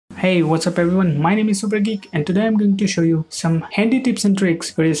Hey, what's up everyone? My name is Supergeek and today I'm going to show you some handy tips and tricks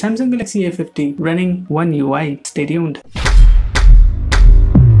for your Samsung Galaxy A50 running One UI. Stay tuned.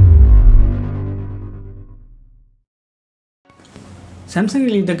 Samsung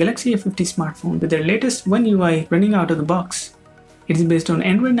released the Galaxy A50 smartphone with their latest One UI running out of the box. It is based on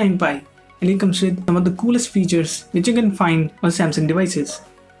Android 9 Pie and it comes with some of the coolest features which you can find on Samsung devices.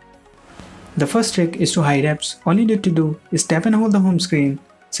 The first trick is to hide apps. All you need to do is tap and hold the home screen,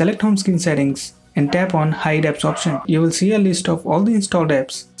 select home screen settings and tap on hide apps option. You will see a list of all the installed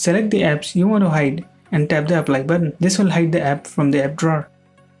apps. Select the apps you want to hide and tap the apply button. This will hide the app from the app drawer.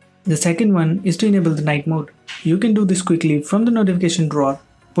 The second one is to enable the night mode. You can do this quickly from the notification drawer.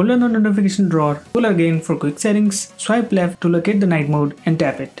 Pull on the notification drawer, pull again for quick settings, swipe left to locate the night mode and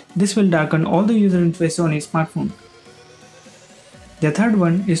tap it. This will darken all the user interface on your smartphone. The third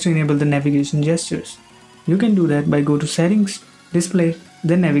one is to enable the navigation gestures. You can do that by go to settings, display,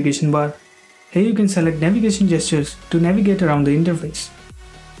 then navigation bar. Here you can select navigation gestures to navigate around the interface.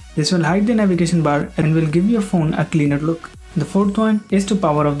 This will hide the navigation bar and will give your phone a cleaner look. The fourth one is to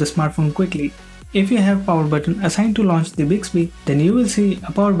power off the smartphone quickly. If you have power button assigned to launch the Bixby, then you will see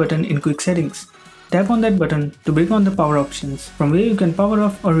a power button in quick settings. Tap on that button to bring on the power options from where you can power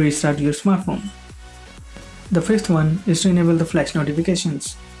off or restart your smartphone. The fifth one is to enable the flash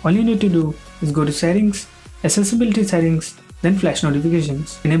notifications. All you need to do is go to settings, accessibility settings, then flash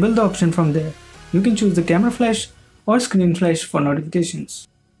notifications. Enable the option from there. You can choose the camera flash or screen flash for notifications.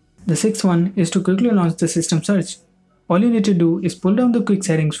 The sixth one is to quickly launch the system search. All you need to do is pull down the quick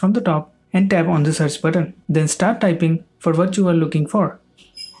settings from the top and tap on the search button. Then start typing for what you are looking for.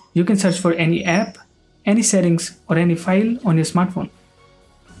 You can search for any app, any settings or any file on your smartphone.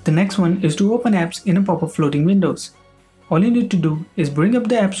 The next one is to open apps in a pop-up floating windows. All you need to do is bring up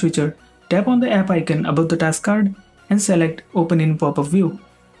the app switcher, tap on the app icon above the taskbar and select Open in Pop-up View.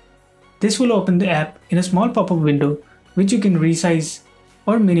 This will open the app in a small pop-up window which you can resize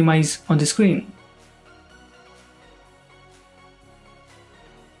or minimize on the screen.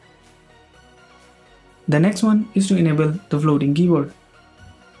 The next one is to enable the floating keyboard.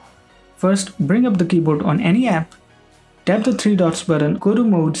 First, bring up the keyboard on any app, tap the three dots button, go to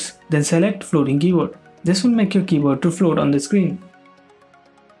modes, then select floating keyboard. This will make your keyboard to float on the screen.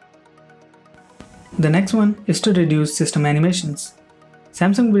 The next one is to reduce system animations.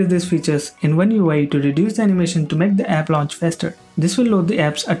 Samsung built these features in One UI to reduce the animation to make the app launch faster. This will load the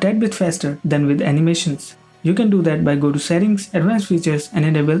apps a tad bit faster than with animations. You can do that by go to settings, advanced features and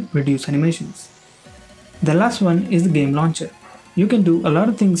enable reduce animations. The last one is the game launcher. You can do a lot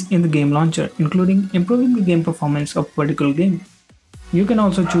of things in the game launcher, including improving the game performance of a particular game. You can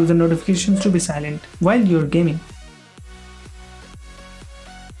also choose the notifications to be silent while you're gaming.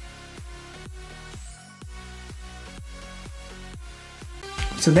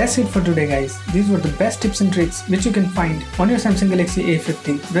 So that's it for today guys. These were the best tips and tricks which you can find on your Samsung Galaxy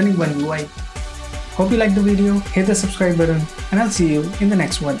A50 running One UI. Hope you liked the video, hit the subscribe button and I'll see you in the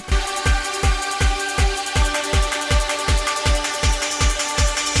next one.